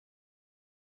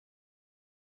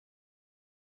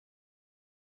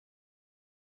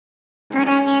Put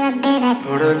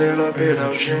a little bit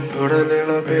of shit, put a little bit of shit, put a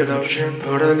little bit of shit,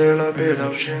 put a little bit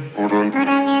of shit, put a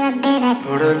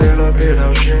little bit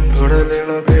of shit, put a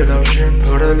little bit of shit, put a little bit of shit,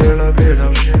 put a little bit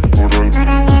of shit,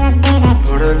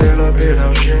 put a little bit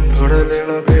of shit, put a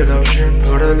little bit of shit,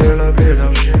 put a little bit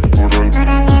of shit, put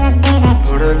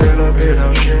a little bit of shit, put a little bit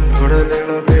of shit, put a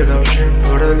little bit of shit,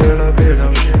 put a little bit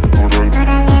of shit.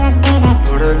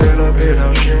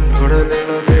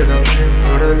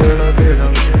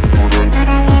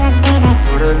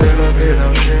 Put a little bit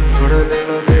of shit, put a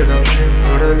little bit of shit,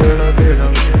 put a little bit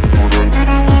of shit, put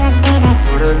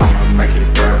a I'ma make it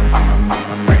burn,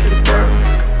 I'ma make it burn,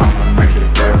 I'ma make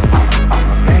it burn,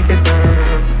 I'ma make it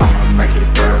burn, I'ma make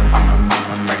it burn,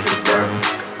 I'ma make it burn, I'ma make it burn,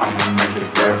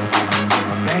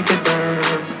 I'ma make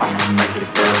it burn,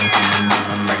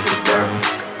 I'ma make it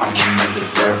burn, I'ma make it burn, I'ma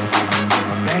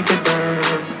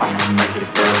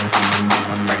make it burn, I'ma make it burn,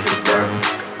 I'ma make it burn,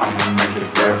 I'ma make it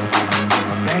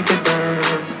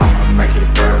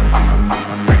burn, I'ma make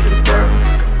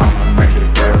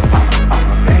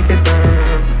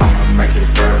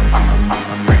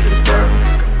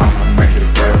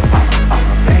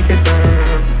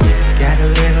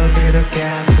it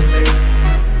burn, I'ma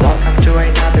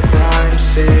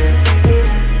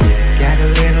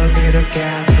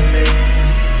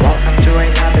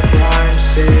make it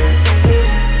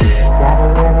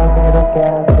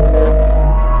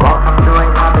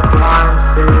burn.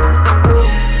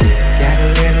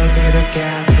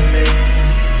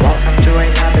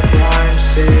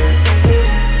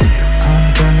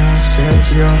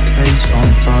 Your place on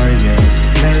fire,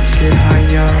 let's get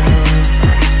higher.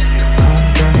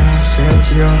 I'm gonna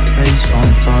set your place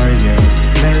on fire,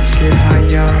 let's get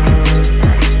higher.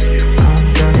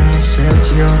 I'm gonna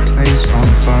set your place on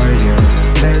fire,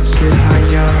 let's get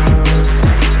higher.